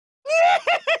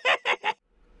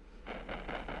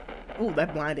Ooh,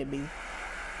 that blinded me.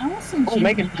 I want some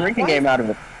make a drinking game out of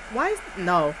it. Why is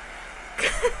no?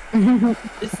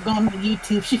 It's going to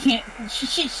YouTube. She can't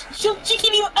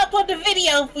even upload the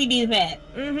video if we do that.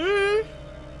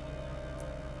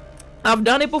 I've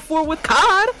done it before with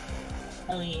COD.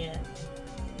 Oh yeah.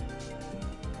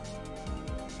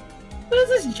 What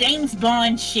is this James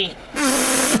Bond shit?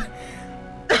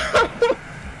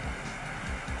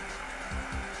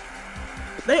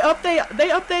 They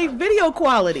update video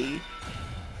quality.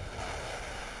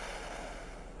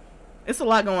 It's a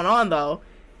lot going on though.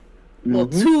 Well,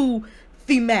 too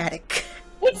thematic.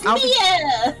 It's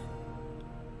Mia!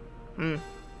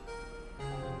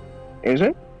 Is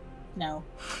it? No.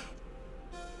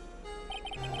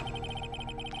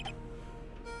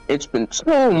 It's been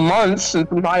 2 months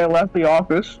since Maya left the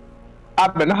office.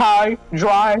 I've been high,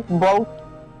 dry, broke.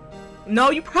 No,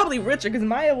 you probably richer because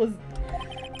Maya was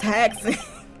taxing.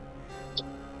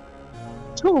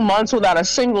 2 months without a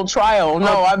single trial.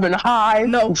 No, I've been high,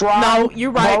 dry, no,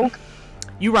 you're right. broke.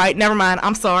 You're right. Never mind.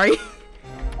 I'm sorry.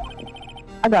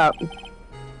 I got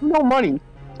no money.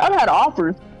 I've had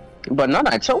offers, but none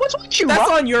I took. What's with you? That's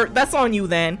bro? on your. That's on you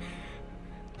then.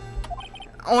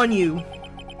 On you.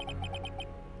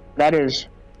 That is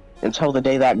until the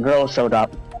day that girl showed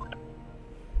up.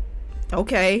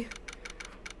 Okay.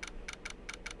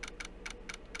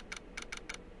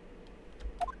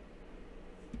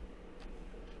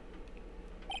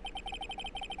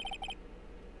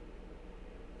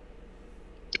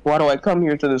 Why do I come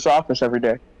here to this office every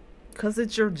day? Cause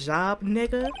it's your job,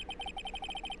 nigga.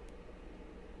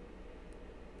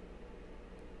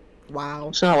 Wow.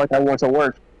 It's not like I want to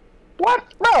work. What?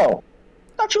 No.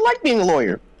 Thought you liked being a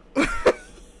lawyer.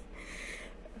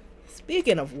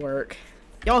 Speaking of work,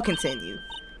 y'all continue.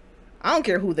 I don't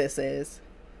care who this is.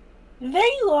 There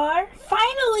you are,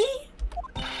 finally!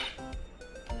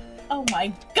 Oh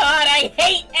my god, I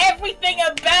hate everything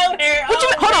about her! What you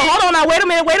mean? Hold on now, wait a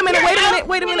minute.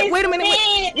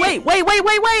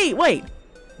 Wait.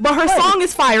 But her song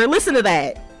is fire, listen to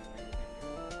that.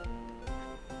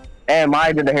 And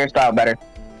Maya did the hairstyle better.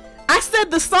 I said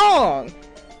the song.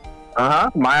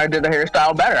 Maya did the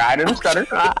hairstyle better. I didn't stutter.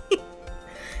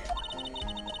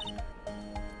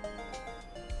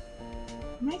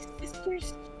 My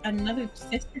sister's another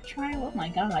sister trial? Oh my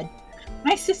god.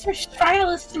 My sister's trial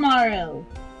is tomorrow.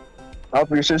 I hope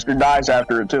your sister dies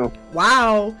after it too.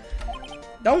 Wow.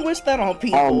 Don't wish that on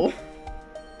people.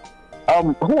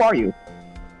 Who are you?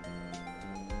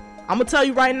 I'm gonna tell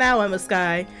you right now, Emma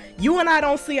Skyy. You and I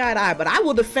don't see eye to eye, but I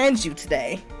will defend you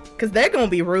today. Cause they're gonna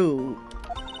be rude.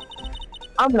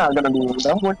 I'm not gonna be rude.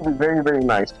 I'm going to be very, very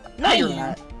nice. No, you're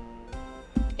not.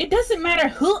 It doesn't matter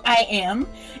who I am.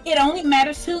 It only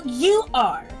matters who you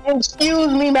are.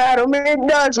 Excuse me, madam. It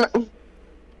does.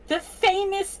 The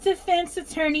famous defense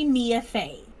attorney Mia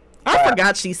Fey. I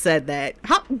forgot she said that.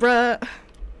 How, bruh.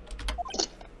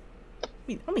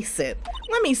 Let me sip.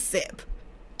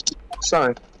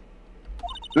 Son.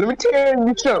 Let me tell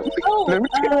you something.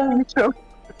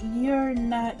 You're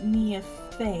not Mia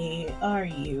Fey, are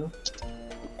you?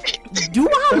 Do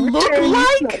I look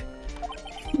like?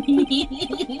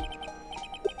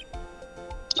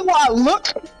 Do I look?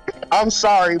 I'm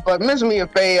sorry, but Miss Mia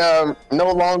Fey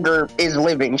no longer is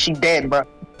living. She dead, bro.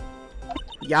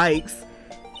 Yikes.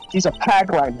 She's a pack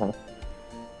right now.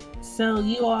 So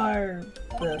you are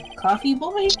the coffee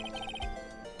boy?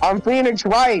 I'm Phoenix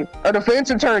Wright, a defense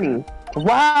attorney.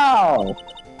 Wow.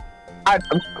 I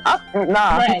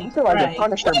feel like a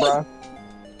Punisher, bro.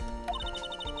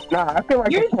 Nah, I feel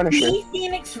like a Punisher. You're the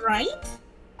Phoenix Wright?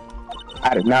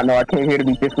 I did not know I came here to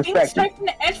be Phoenix disrespected. Wright from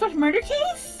the Edgeworth murder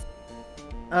case?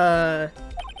 Yeah,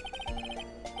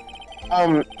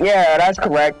 that's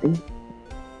correct. It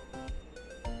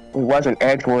wasn't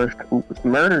Edgeworth who was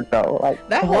murdered, though. Like,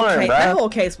 that whole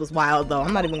case was wild, though.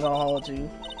 I'm not even gonna hold you.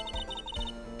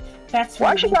 That's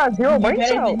why she got zero brain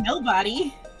cells?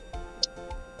 Nobody.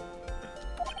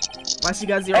 Why she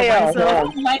got zero brain cells? I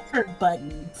don't like her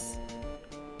buttons.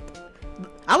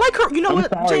 I like her. You know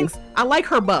what, Jynx? I like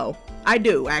her bow. I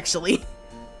do, actually.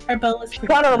 Her bow is. She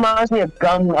kind of reminds me of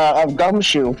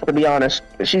Gumshoe, to be honest.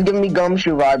 She's giving me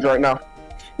Gumshoe vibes right now.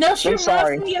 No, she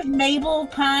reminds me of Mabel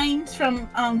Pines from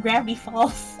Gravity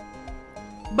Falls.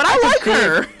 But I like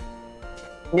her.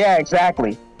 Yeah,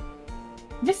 exactly.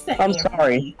 I'm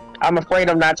sorry. I'm afraid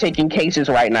I'm not taking cases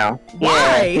right now.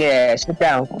 Why? Yeah, sit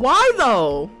down. Why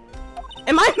though?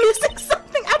 Am I missing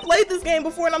something? I played this game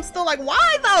before and I'm still like,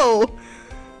 why though?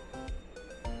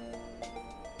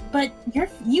 But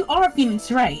you are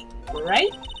Phoenix Wright, right?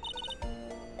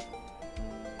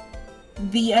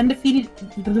 The undefeated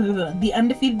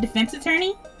defense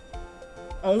attorney?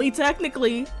 Only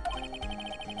technically.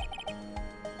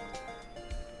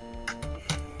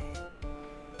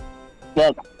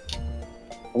 Look,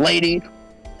 lady,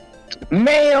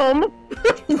 ma'am,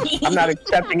 I'm not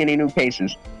accepting any new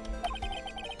cases.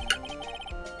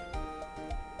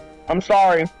 I'm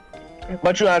sorry,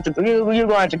 but you're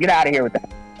gonna have to get out of here with that.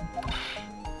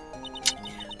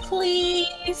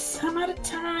 Please, I'm out of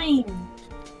time.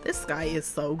 This guy is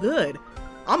so good.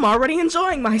 I'm already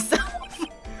enjoying myself.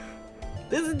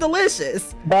 This is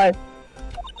delicious. But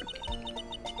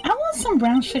I want some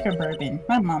brown sugar bourbon.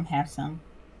 My mom has some.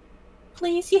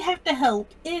 Please, you have to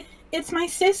help. It's my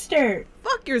sister.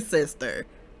 Fuck your sister.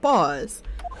 Pause.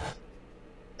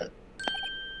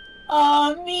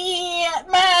 Oh, me,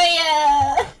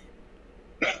 Maya.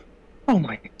 oh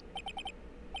my,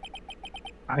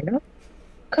 Maya,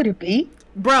 could it be?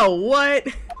 Bro, what?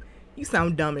 You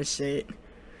sound dumb as shit.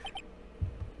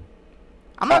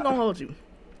 I'm not gonna hold you.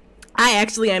 I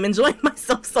actually am enjoying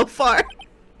myself so far.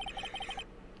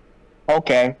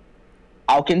 Okay,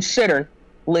 I'll consider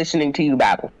listening to you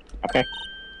babble. Okay.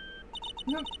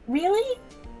 Really?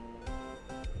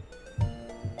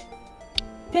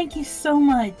 Thank you so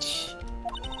much.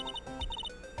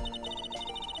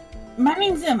 My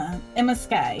name's Imma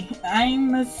Skyy.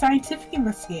 I'm a scientific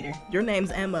investigator. Your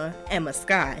name's Imma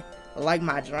Skyy. I like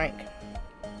my drink.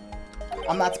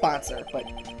 I'm not sponsored, but...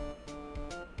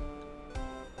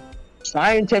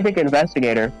 Scientific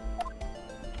investigator.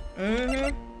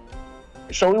 Mm-hmm.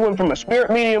 So we went from a spirit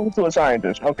medium to a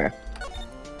scientist. Okay.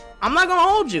 I'm not gonna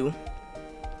hold you.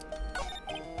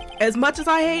 As much as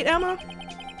I hate Imma,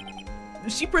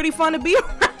 she pretty fun to be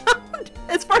around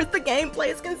as far as the gameplay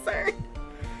is concerned.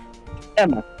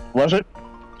 Imma, was it?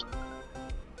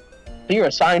 So you're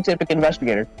a scientific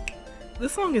investigator.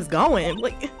 This song is going.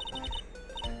 Like,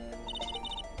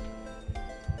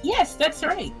 yes, that's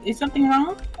right. Is something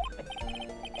wrong?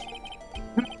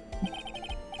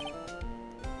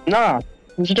 Nah,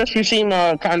 it's just you seem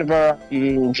kind of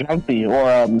jumpy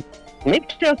or maybe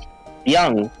just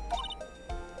young.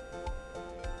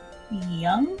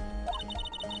 Young?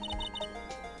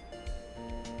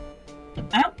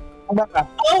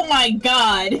 Oh my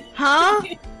god! huh?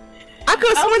 I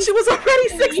could have sworn she was already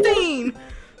 16.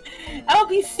 I'll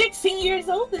be 16 years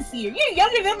old this year. You're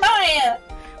younger than Maya.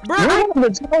 Bro, You're one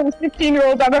of the tallest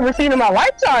 16-year-olds I've ever seen in my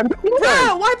lifetime.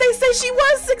 bro, why'd they say she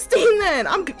was 16 then?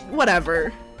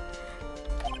 Whatever.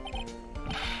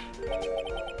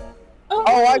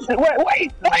 Oh, I see.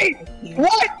 Wait!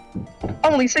 What?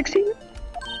 Only 16?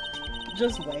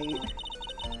 Just wait.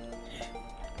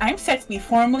 I'm set to be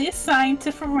formally assigned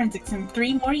to forensics in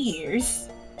 3 more years.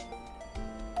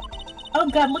 Oh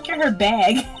god, look at her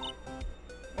bag.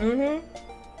 Mm-hmm.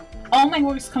 All my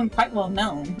work's come quite well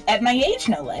known. At my age,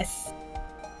 no less.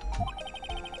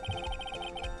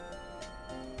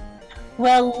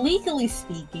 Well, legally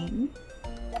speaking,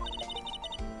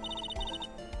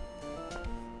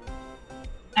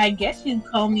 I guess you'd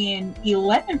call me an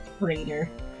 11th grader.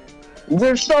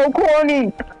 They're so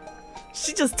corny.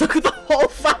 She just took the whole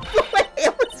fight away. I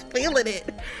was feeling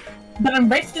it. But I'm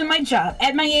ready to do my job.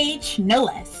 At my age, no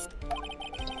less.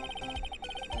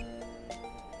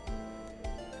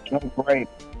 Oh, great.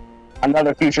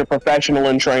 Another future professional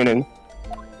in training.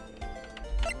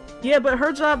 Yeah, but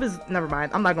her job is... Never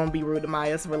mind. I'm not going to be rude to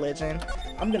Maya's religion.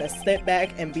 I'm going to step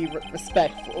back and be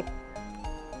respectful.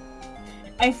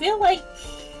 I feel like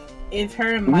if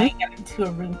her and Maya got into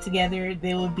a room together,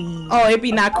 they would be... Oh, it'd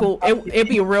be not cool. It'd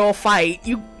be a real fight.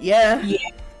 Yeah.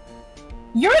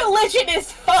 Your religion is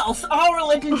false. All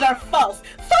religions are false.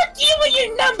 Fuck you and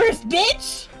your numbers,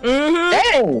 bitch! Mm-hmm.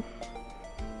 Dang!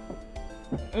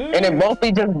 And it both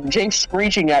be just Jynx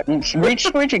screeching at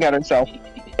herself.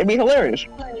 It'd be hilarious.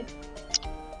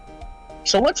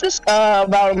 So what's this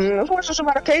about? What's this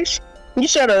about a case? You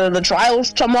said the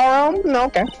trial's tomorrow? No,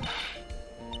 okay.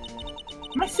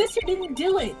 My sister didn't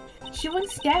do it. She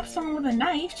wouldn't stab someone with a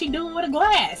knife. She'd do it with a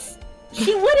glass.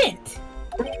 She wouldn't.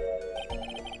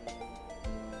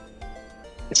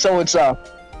 So it's a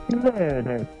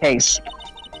murder case.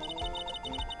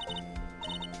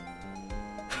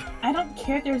 I don't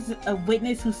care if there's a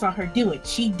witness who saw her do it.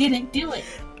 She didn't do it.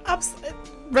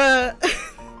 Bruh.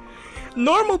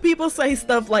 Normal people say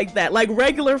stuff like that. Like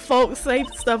regular folks say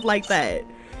stuff like that.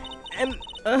 And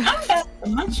I'm about to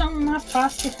munch on my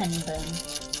frosted honey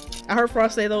buns. I heard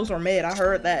Frost say those were mid. I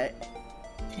heard that.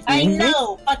 I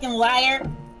know, fucking liar.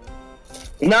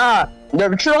 Nah,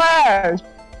 they're trash.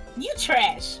 You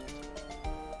trash.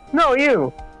 No,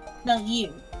 you. No,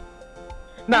 you.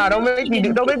 Nah, don't make me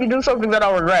do something that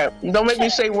I'll regret. Don't make me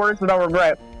say words that I'll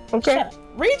regret. Okay? Shut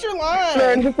up. Read your line.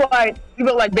 Man, just like you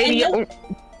feel like baby.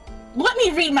 Let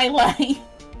me read my line.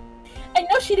 I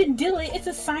know she didn't do it. It's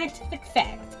a scientific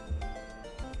fact.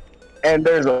 And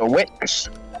there's a witness.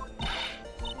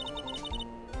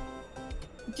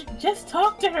 Just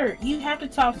talk to her. You have to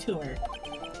talk to her.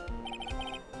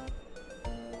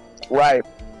 Right.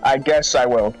 I guess I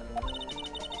will.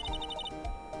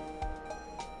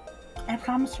 I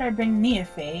promised her I'd bring Mia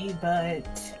Faye, but...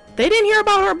 They didn't hear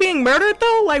about her being murdered,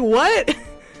 though? Like, what?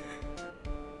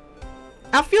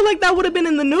 I feel like that would have been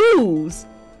in the news.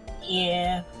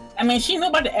 Yeah. I mean, she knew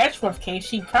about the Edgeworth case.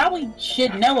 She probably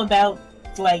should know about,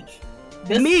 like,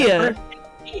 this. Mia.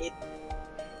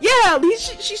 Yeah,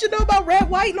 she should know about Red,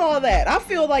 White, and all that. I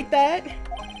feel like that.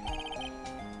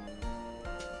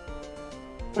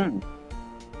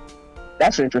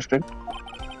 That's interesting.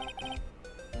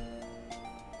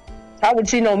 How would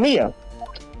she know Mia?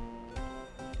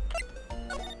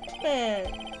 Man.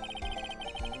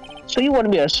 So you want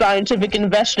to be a scientific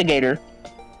investigator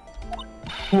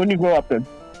when you grow up then?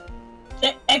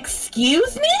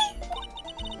 Excuse me?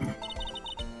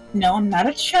 No, I'm not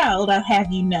a child, I'll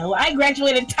have you know. I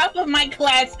graduated top of my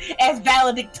class as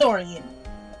valedictorian.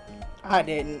 I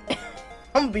didn't.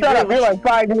 I'm gonna be Shut up, you're like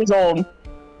 5 years old.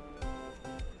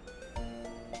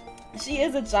 She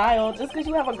is a child. Just because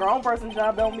you have a grown person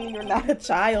job don't mean you're not a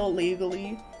child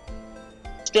legally.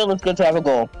 Still, it's good to have a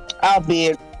goal.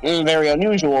 Albeit very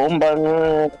unusual, but...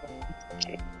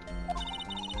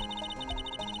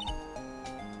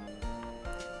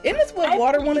 Isn't this what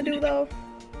water want to do, though?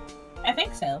 I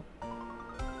think so.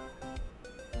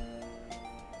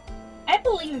 I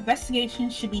believe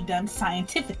investigations should be done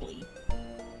scientifically.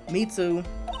 Me too.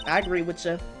 I agree with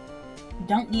you.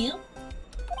 Don't you?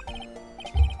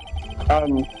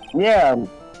 Yeah.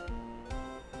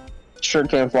 Sure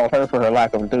can't fault her for her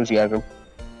lack of enthusiasm.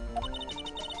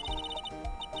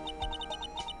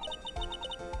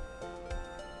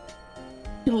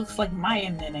 It looks like Maya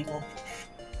in that angle.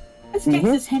 This case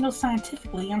is handled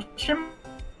scientifically, I'm sure.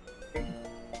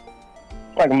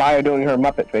 Like Maya doing her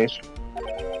Muppet face.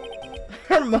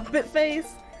 Her Muppet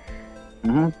face?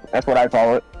 That's what I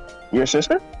call it. Your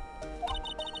sister?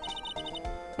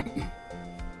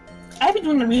 I've been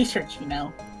doing the research, you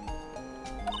know.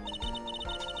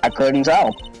 I couldn't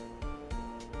tell.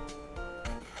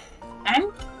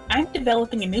 I'm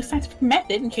developing a new scientific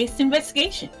method in case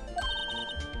investigation.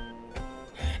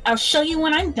 I'll show you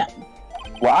when I'm done.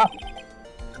 Wow.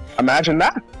 Imagine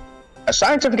that. A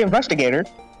scientific investigator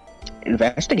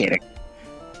investigating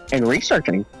and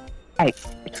researching. Hey,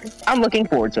 I'm looking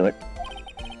forward to it.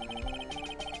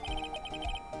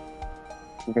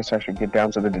 I guess I should get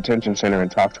down to the detention center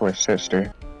and talk to her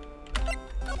sister.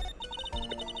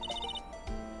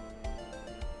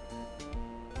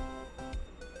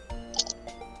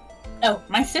 Oh,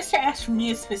 my sister asked for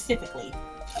Mia specifically.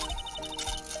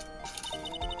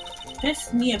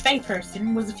 This Mia Faye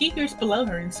person was a few years below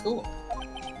her in school.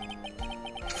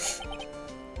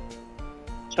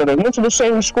 So they went to the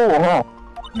same school, huh?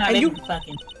 Not even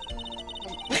fucking.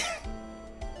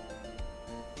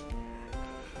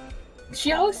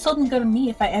 She always told me to go to me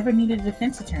if I ever needed a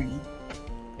defense attorney.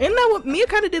 Isn't that what Mia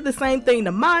kind of did the same thing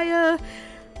to Maya,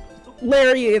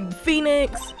 Larry, and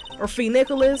Phoenix, or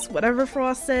Phoenix, whatever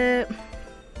Frost said.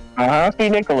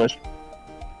 Phoenix.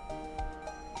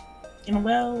 And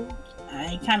well,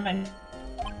 I kind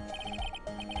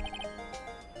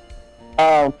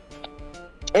of.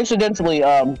 Incidentally,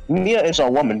 Mia is a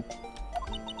woman.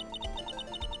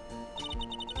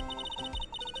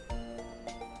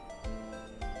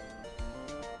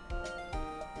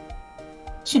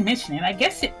 She mentioned it. I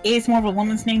guess it is more of a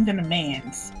woman's name than a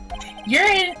man's.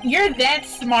 You're that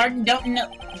smart and don't know,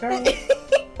 girl.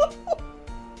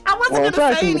 I wasn't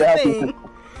gonna say anything.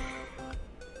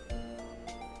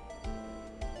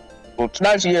 Well, it's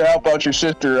nice of you to help out your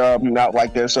sister out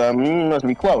like this. Must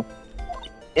be close.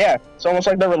 Yeah, it's almost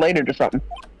like they're related or something.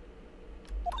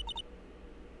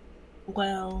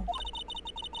 Well,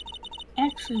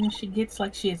 actually, when she gets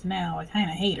like she is now, I kind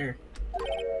of hate her.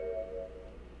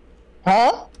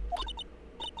 Huh?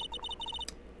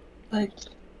 But,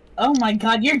 oh my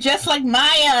god, you're just like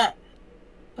Maya!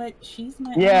 But she's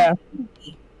my Yeah.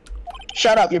 auntie.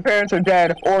 Shut up, your parents are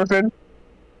dead, orphan.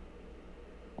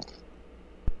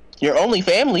 Your only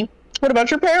family? What about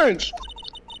your parents?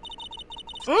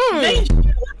 They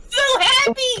look so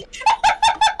happy!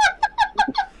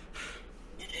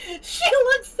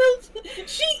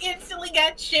 She instantly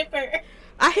got chipper.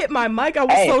 I hit my mic, I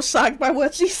was so shocked by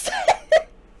what she said.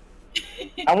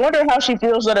 I wonder how she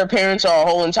feels that her parents are a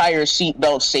whole entire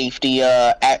seatbelt safety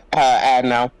ad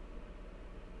now.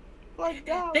 Like,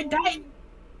 God. They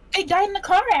died in a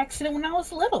car accident when I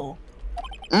was little.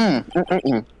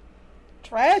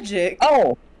 Tragic.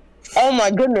 Oh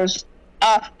my goodness.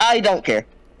 I don't care.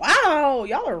 Wow,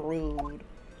 y'all are rude.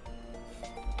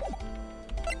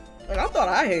 And I thought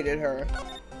I hated her.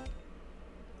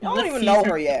 I don't even know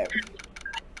her yet.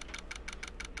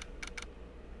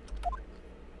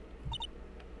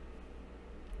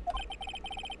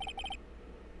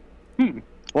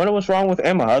 Wonder what's wrong with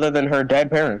Imma other than her dead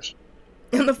parents.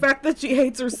 And the fact that she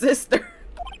hates her sister.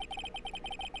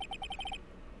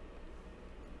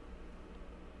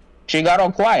 She got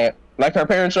all quiet, like her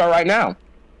parents are right now.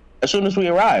 As soon as we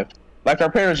arrived, like our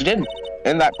parents didn't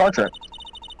in that portrait.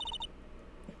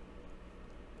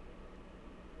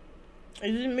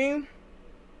 Is it me?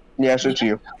 Yes, it's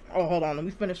you. Oh, hold on. Let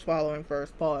me finish swallowing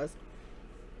first. Pause.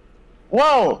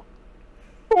 Whoa!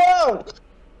 Whoa!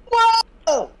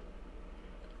 Whoa!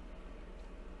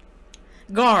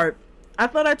 Guard, I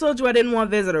thought I told you I didn't want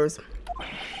visitors.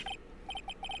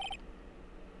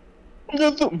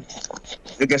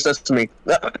 I guess that's me.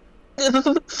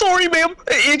 Sorry, ma'am.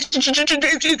 It's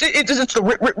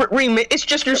the remit. It's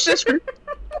just your sister.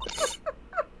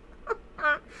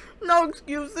 No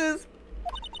excuses.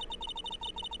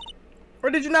 Or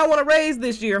did you not want to raise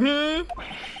this year,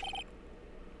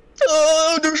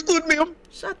 Understood, ma'am.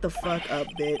 Shut the fuck up,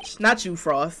 bitch. Not you,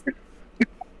 Frost.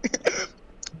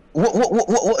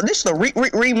 What? This is the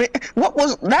remit. What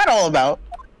was that all about?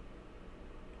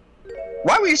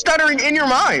 Why were you stuttering in your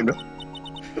mind?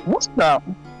 What's up?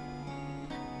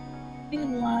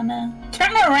 Lana,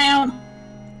 turn around.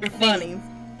 You're funny.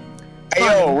 Hey,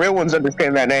 yo, real ones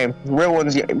understand that name. Real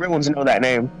ones know that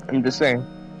name. I'm just saying.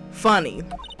 Funny.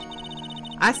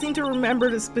 I seem to remember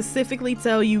to specifically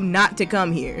tell you not to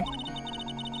come here.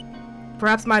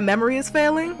 Perhaps my memory is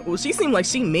failing? Well, she seemed like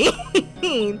she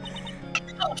mean.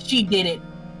 Oh, she did it.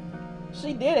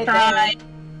 She did it. Try.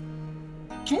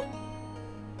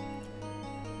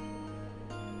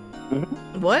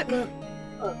 What?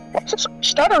 What's this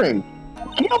stuttering?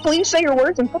 Can you please say your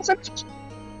words in full sentences?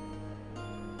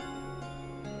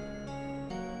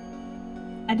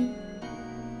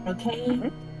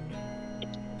 Okay.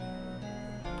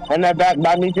 And that back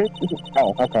by me too?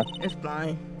 Oh, okay. It's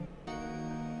fine.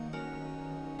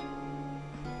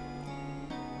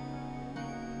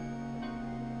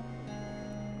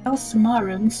 Oh,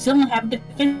 tomorrow. You still don't have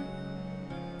defense.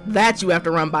 That you have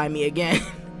to run by me again.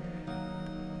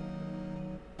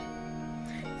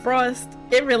 Frost,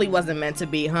 it really wasn't meant to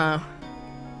be, huh?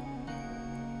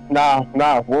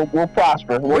 Nah, we'll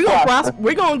prosper. We're gonna prosper.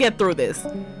 We're gonna get through this.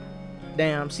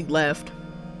 Damn, she left.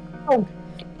 Oh.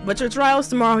 But your trial's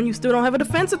tomorrow and you still don't have a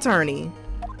defense attorney.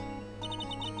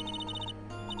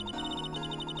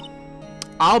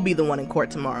 I'll be the one in court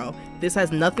tomorrow. This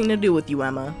has nothing to do with you,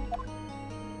 Imma.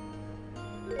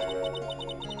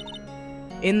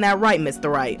 Isn't that right,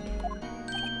 Mr. Wright?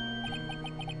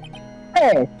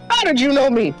 Hey, how did you know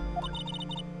me?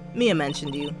 Mia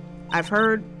mentioned you. I've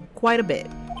heard quite a bit.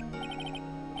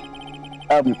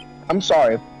 I'm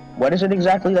sorry. What is it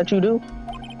exactly that you do?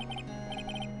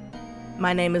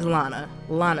 My name is Lana.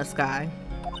 Lana Skyy.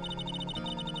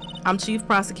 I'm chief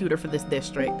prosecutor for this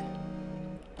district.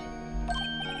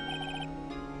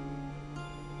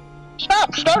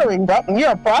 Stop stuttering, bro.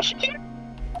 You're a prosecutor?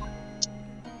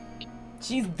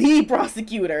 She's the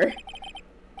prosecutor.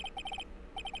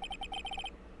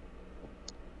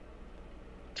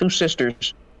 Two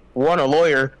sisters. One a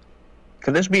lawyer.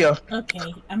 Could this be a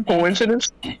I'm back.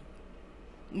 coincidence?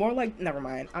 More like, never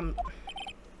mind.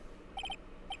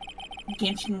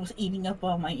 Genshin was eating up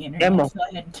all my energy, Imma, so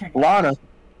I had to turn. Lana,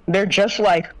 they're just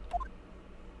like.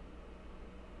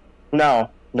 No,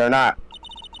 they're not.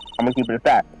 I'm gonna keep it at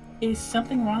that. Is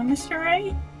something wrong, Mr.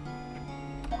 Wright?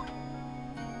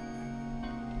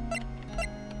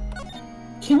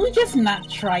 Can we just not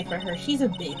try for her? She's a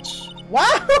bitch. Wow,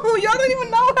 y'all don't even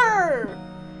know her.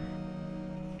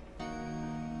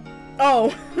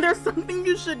 Oh, there's something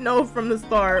you should know from the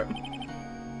start.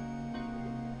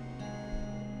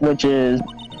 Which is.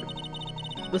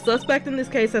 The suspect in this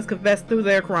case has confessed to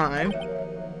their crime.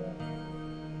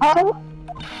 Oh?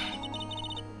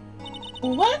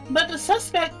 What? But the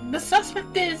suspect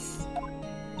is...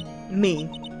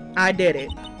 Me. I did it.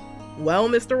 Well,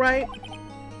 Mr. Wright?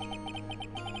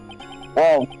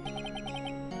 Well,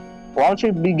 why don't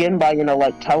you begin by,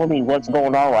 like, telling me what's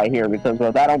going on right here, because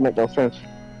that don't make no sense.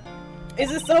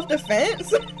 Is it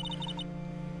self-defense?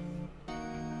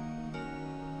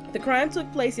 The crime took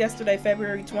place yesterday,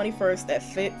 February 21st at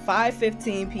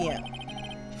 5:15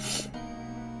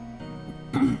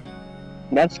 p.m.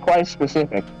 That's quite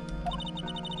specific.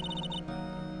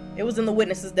 It was in the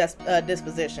witness's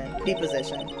deposition.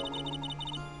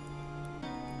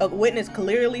 A witness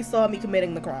clearly saw me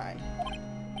committing the crime.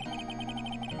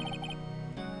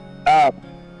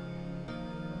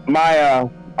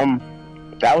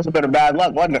 That was a bit of bad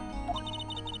luck, wasn't it?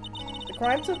 The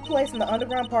crime took place in the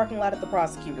underground parking lot at the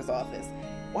prosecutor's office.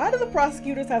 Why do the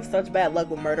prosecutors have such bad luck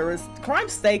with murderers?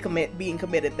 Crimes stay being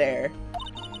committed there.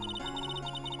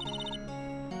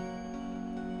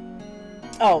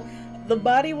 Oh, the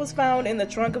body was found in the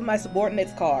trunk of my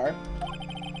subordinate's car.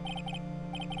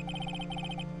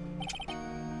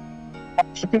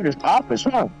 Prosecutor's office,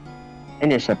 huh?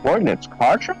 In your subordinate's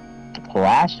car trunk?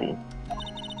 Classy.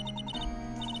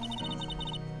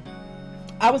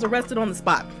 I was arrested on the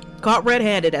spot. Caught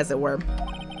red-handed, as it were.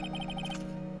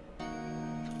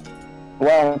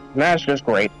 Well, that's just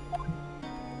great.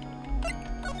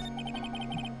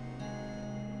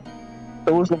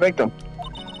 Who was the victim?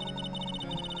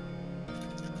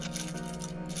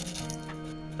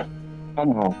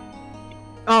 Oh,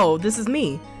 oh, this is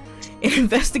me. An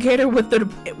investigator with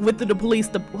the police.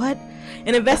 What?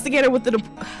 An investigator with the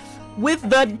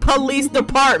police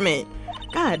department.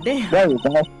 God damn. there you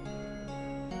go.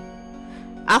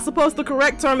 I suppose the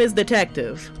correct term is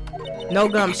detective. No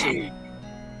gumshoe.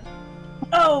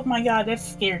 Oh my god, that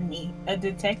scared me. A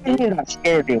detective? Yeah, that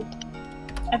scared you.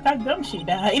 I thought Gumshoe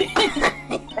died.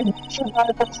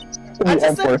 I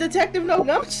just said detective no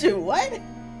gumshoe. What?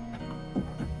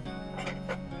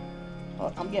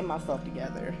 Oh, I'm getting myself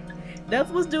together.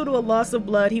 Death was due to a loss of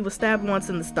blood. He was stabbed once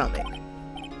in the stomach.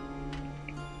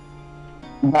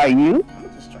 By you? I'm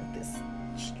gonna just strike this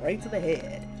straight to the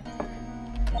head.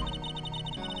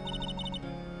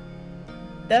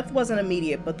 Death wasn't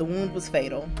immediate, but the wound was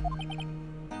fatal.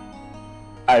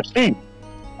 I see.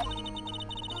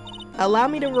 Allow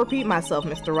me to repeat myself,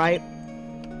 Mr. Wright.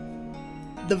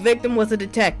 The victim was a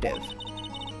detective.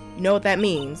 You know what that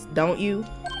means, don't you?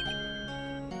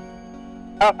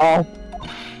 Uh-oh.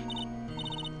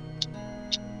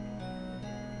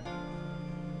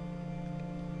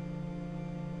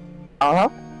 Uh-huh.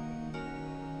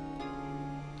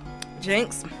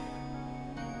 Jynx?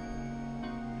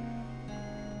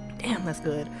 Damn, that's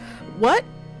good. What?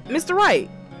 Mr. Wright,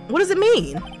 what does it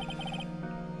mean?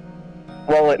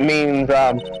 Well, it means,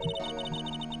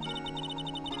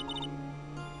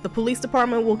 The police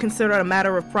department will consider it a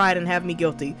matter of pride and have me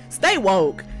guilty. Stay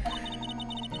woke!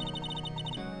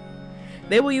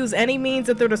 They will use any means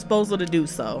at their disposal to do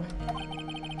so.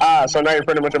 so now you're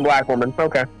pretty much a black woman.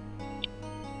 Okay.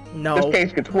 No. This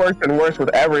case gets worse and worse with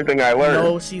everything I learn.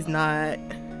 No, she's not.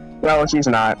 No, she's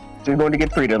not. She's going to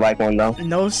get treated like one, though.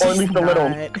 No, she's or at least not.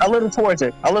 a little towards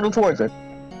it. A little towards it.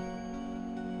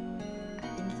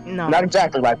 No. Not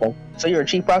exactly like one. So you're a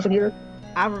chief prosecutor?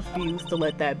 I refuse to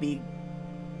let that be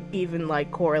even,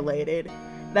 like, correlated.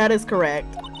 That is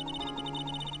correct.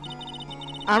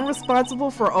 I'm responsible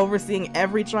for overseeing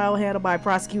every trial handled by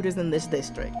prosecutors in this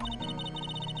district.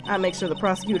 I make sure the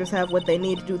prosecutors have what they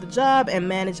need to do the job and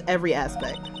manage every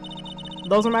aspect.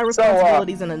 Those are my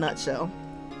responsibilities in a nutshell.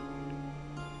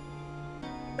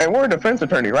 And we're a defense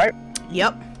attorney, right?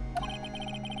 Yep.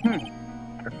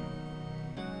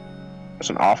 That's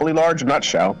an awfully large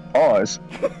nutshell. Pause.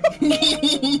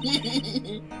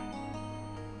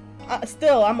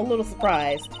 Still, I'm a little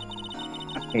surprised.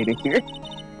 I hate it here.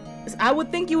 I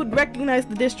would think you would recognize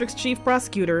the district's chief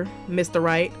prosecutor, Mr.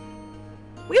 Wright.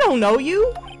 We don't know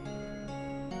you.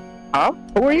 Huh?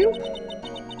 Who are you?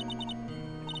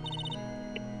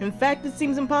 In fact, it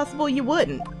seems impossible you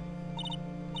wouldn't.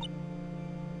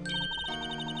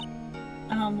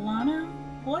 Lana,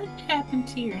 what happened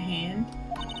to your hand?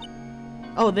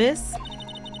 Oh, this?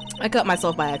 I cut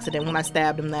myself by accident when I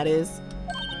stabbed him, that is.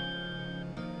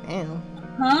 Damn.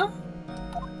 Huh?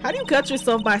 How do you cut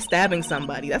yourself by stabbing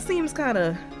somebody? That seems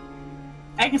kinda...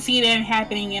 I can see that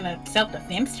happening in a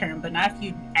self-defense term, but not if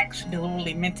you actually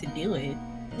deliberately meant to do it.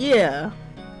 Yeah.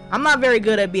 I'm not very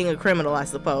good at being a criminal, I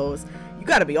suppose. You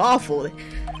gotta be awful to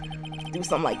do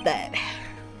something like that.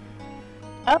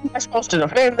 How am I supposed to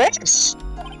defend this?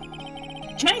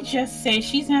 Can I just say,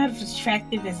 she's not as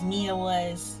attractive as Mia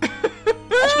was.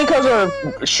 That's because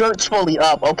her shirt's fully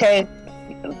up, okay?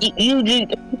 You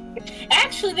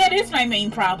Actually, that is my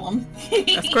main problem.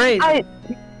 That's crazy.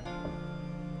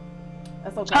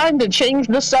 That's okay. Time to change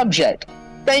the subject.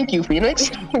 Thank you, Phoenix.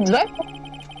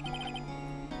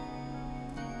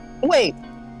 Wait.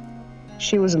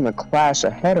 She was in the class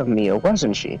ahead of Mia,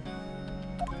 wasn't she?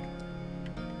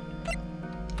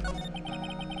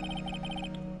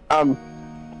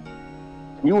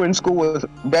 You were in school with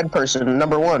dead person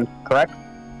number 1, correct?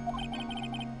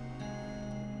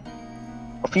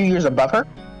 A few years above her?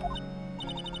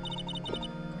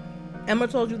 Emma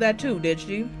told you that too, did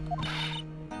she?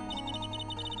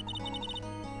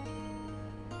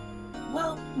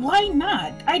 Well, why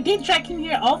not? I did track him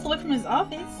here all the way from his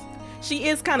office. She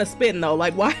is kind of spitting though.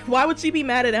 Like, why would she be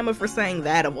mad at Emma for saying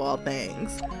that of all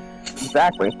things?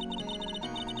 Exactly.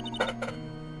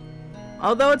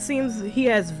 Although it seems he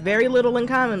has very little in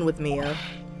common with Mia.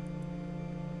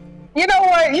 You know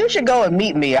what? You should go and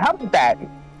meet Mia. How about that?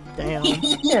 Damn.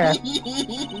 Yeah.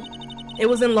 It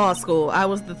was in law school. I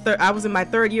was in my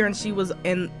 3rd year and she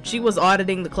was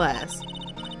auditing the class.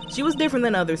 She was different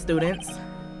than other students.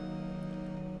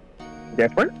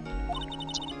 Different?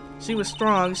 She was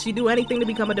strong. She'd do anything to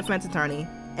become a defense attorney.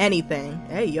 Anything.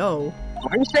 Hey, yo.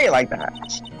 Why do you say it like that?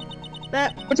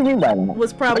 That What do you mean by that?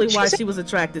 was probably why she was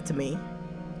attracted to me.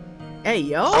 Hey,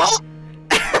 yo. Oh.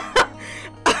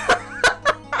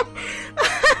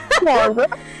 Come on, bro.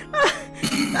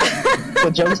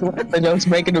 The jokes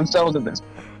making themselves in this.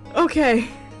 Okay.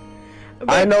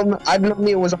 I know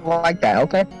Mia was like that,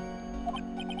 okay?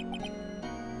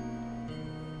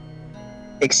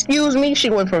 Excuse me, she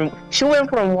went from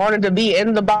wanting to be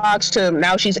in the box to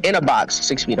now she's in a box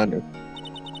 6 feet under.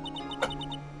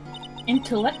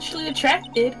 Intellectually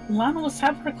attracted, Lana was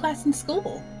top of her class in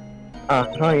school.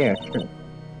 Oh yeah, sure.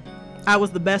 I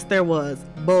was the best there was.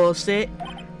 Bullshit.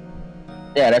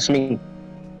 Yeah, that's me.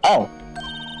 Oh.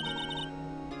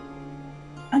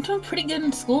 I'm doing pretty good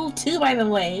in school too, by the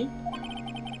way.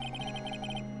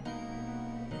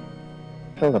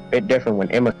 Feels a bit different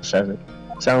when Imma says it.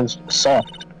 Sounds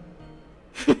soft.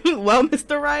 Well,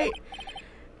 Mr. Wright,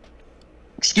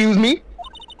 Excuse me?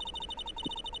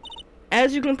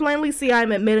 as you can plainly see,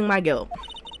 I'm admitting my guilt.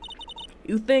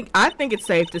 I think it's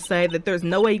safe to say that there's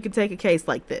no way you could take a case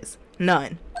like this.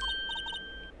 None.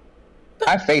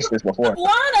 I faced this before.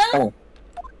 Lana! Oh.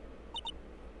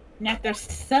 And after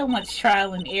so much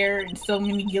trial and error and so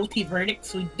many guilty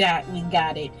verdicts, we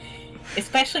got it.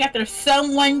 Especially after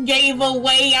someone gave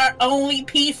away our only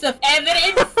piece of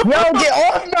evidence. Yo, get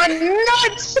off my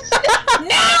nuts!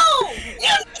 No!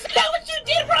 That's what you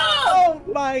did wrong! Oh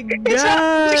my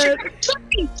god.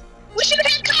 We should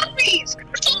have had copies!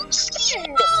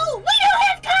 No! We don't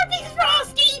have copies,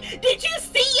 Frosty! Did you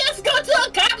see us go to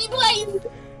a copy place?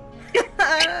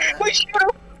 We should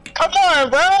have. Come on,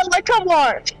 bro! Like, come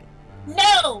on!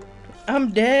 No!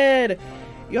 I'm dead.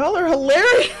 Y'all are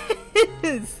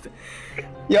hilarious.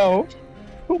 Yo,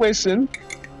 listen.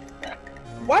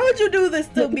 Why would you do this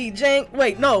to me, Jynx?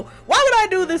 Wait, no. Why would I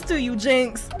do this to you,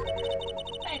 Jynx?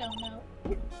 I don't know.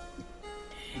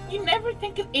 You never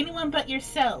think of anyone but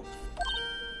yourself.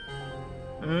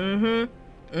 Mm-hmm.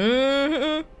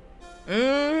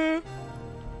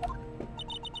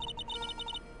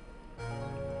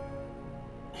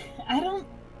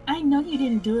 I know you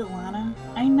didn't do it, Lana.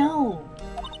 I know.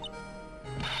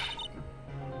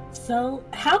 So,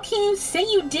 how can you say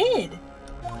you did?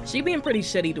 She being pretty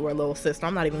shitty to her little sister.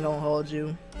 I'm not even gonna hold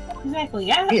you. Exactly,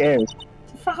 yeah. He is.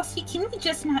 Frosty, can we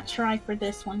just not try for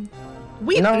this one?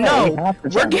 No,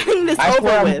 we're getting this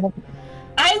over with.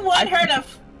 I want her to...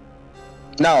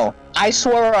 No, I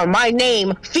swear on my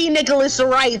name, Phoenix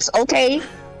Wright, okay?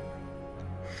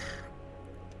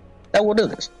 That will do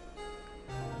this.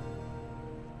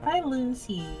 If I lose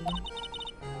you...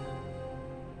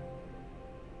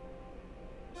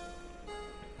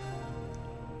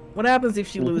 What happens if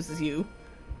she loses you?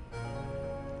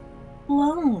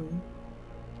 Alone.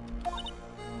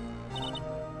 Oh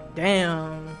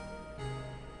Damn.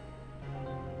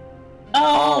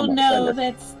 Oh my no,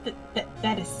 goodness.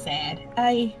 that is sad.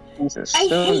 I Jesus,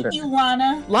 hate you,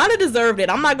 Lana. Lana deserved it.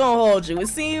 I'm not gonna hold you. It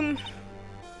seemed...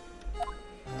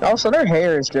 Also, their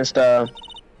hair is just,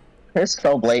 it's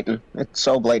so blatant. It's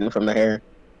so blatant from the hair.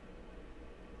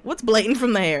 What's blatant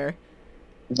from the hair?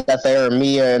 That they're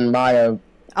Mia and Maya.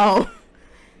 Oh.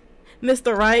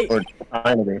 Mr. Wright. Or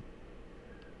trying to be.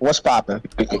 What's poppin'?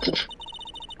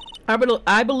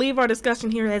 I believe our discussion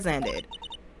here has ended.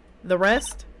 The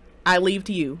rest, I leave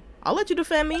to you. I'll let you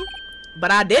defend me,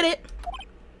 but I did it.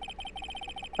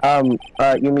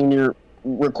 You mean you're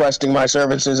requesting my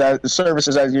services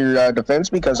as your defense?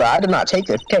 Because I did not take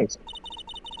this case.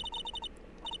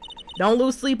 Don't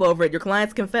lose sleep over it. Your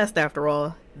client's confessed after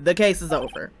all. The case is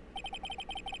over.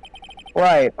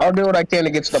 Right, I'll do what I can to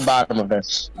get to the bottom of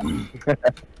this.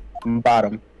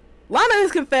 Bottom. Lana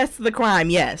has confessed to the crime,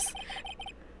 yes.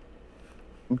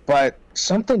 But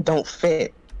something don't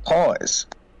fit. Pause.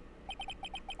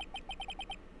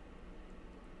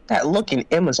 That look in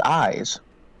Emma's eyes.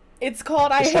 It's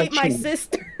called I It's Hate like My she-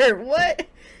 Sister. What?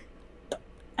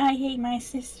 I hate my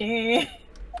sister.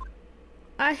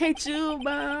 I hate you,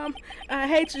 Mom. I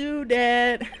hate you,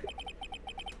 Dad.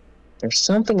 There's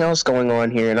something else going on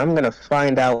here, and I'm gonna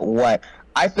find out what.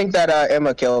 I think that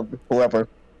Emma killed whoever.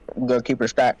 I'm gonna keep her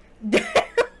stat.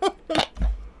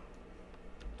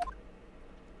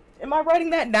 Am I writing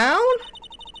that down?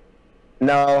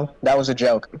 No, that was a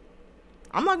joke.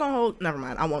 I'm not gonna hold... Never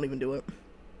mind. I won't even do it.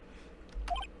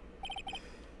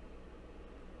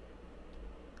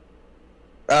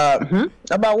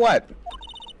 About what?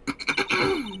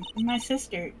 My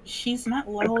sister, she's not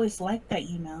always like that,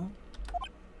 you know.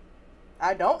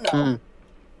 I don't know.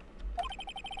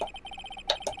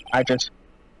 I just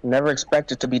never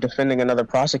expected to be defending another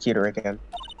prosecutor again.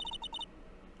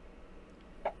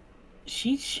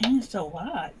 She changed a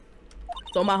lot.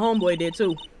 So my homeboy did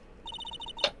too.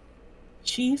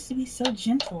 She used to be so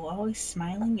gentle, always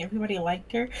smiling. Everybody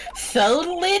liked her.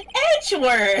 So did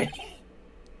Edgeworth.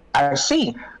 I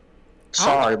see.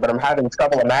 Sorry, but I'm having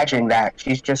trouble imagining that.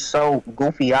 She's just so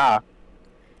goofy,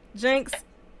 Jynx,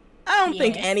 I don't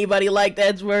think anybody liked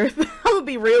Edgeworth. I'm gonna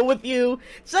be real with you.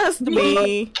 Just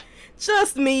me.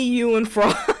 Just me, you, and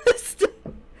Frost.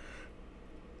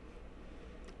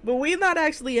 But we're not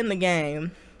actually in the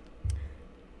game.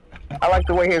 I like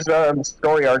the way his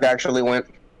story arc actually went.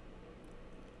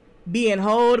 Being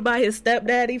held by his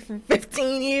stepdaddy for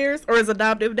 15 years, or his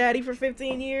adoptive daddy for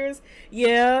 15 years.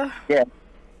 Yeah. Yeah.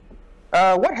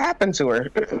 What happened to her?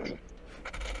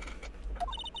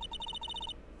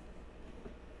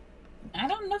 I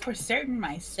don't know for certain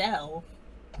myself.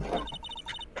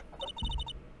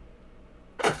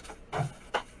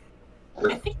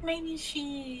 I think maybe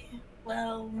she...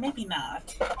 Well, maybe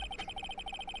not.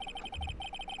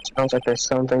 Sounds like there's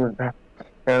something...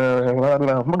 Sounds...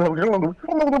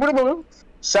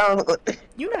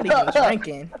 You're not even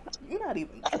drinking. You're not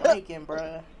even drinking,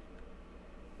 bruh.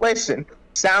 Listen,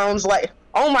 sounds like...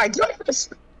 Oh my goodness!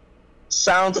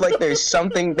 Sounds like there's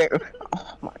something there...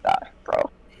 Oh my god, bro.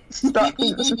 Stop.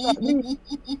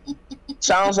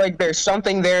 Sounds like there's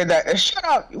something there that... Shut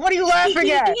up! What are you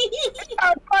laughing at? It's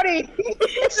not funny!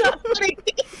 It's not funny!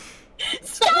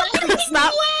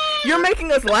 Stop! You're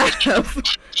making us laugh.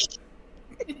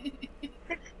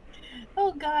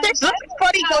 Oh god. There's nothing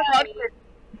funny going on here.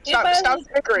 Stop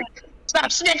snickering.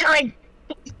 Stop snickering!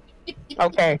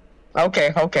 Okay.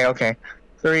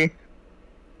 3,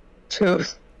 2,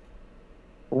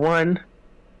 1.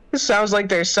 It sounds like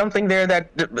there's something there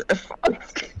that...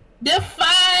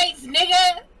 Defies,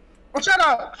 nigga! Shut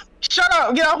up! Shut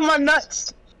up! Get off my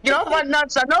nuts! Get off my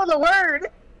nuts! I know the word!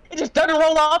 It just doesn't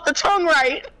roll off the tongue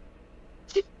right!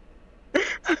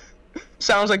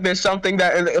 Sounds like there's something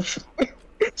that...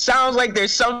 Sounds like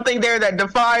there's something there that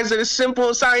defies a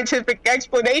simple scientific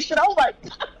explanation. Oh my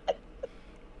god!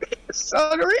 It's so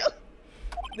unreal!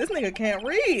 This nigga can't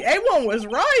read. A1 was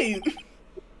right!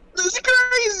 This is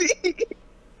crazy!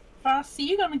 Frosty,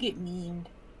 you're gonna get memed.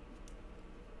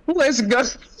 Let's go.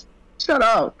 Shut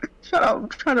up. Shut up. I'm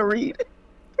trying to read.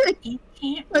 You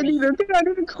can't I need a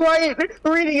quiet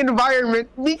reading environment.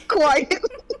 Be quiet.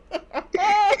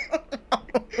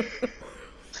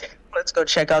 Let's go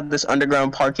check out this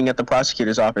underground parking at the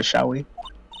prosecutor's office, shall we?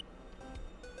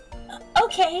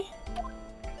 Okay.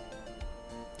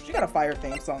 She got a fire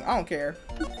theme song. I don't care.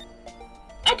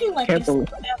 I do like this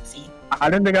bouncy. I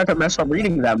didn't think I could mess up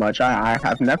reading that much. I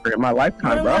have never in my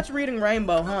lifetime, You bro. watch Reading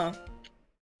Rainbow, huh?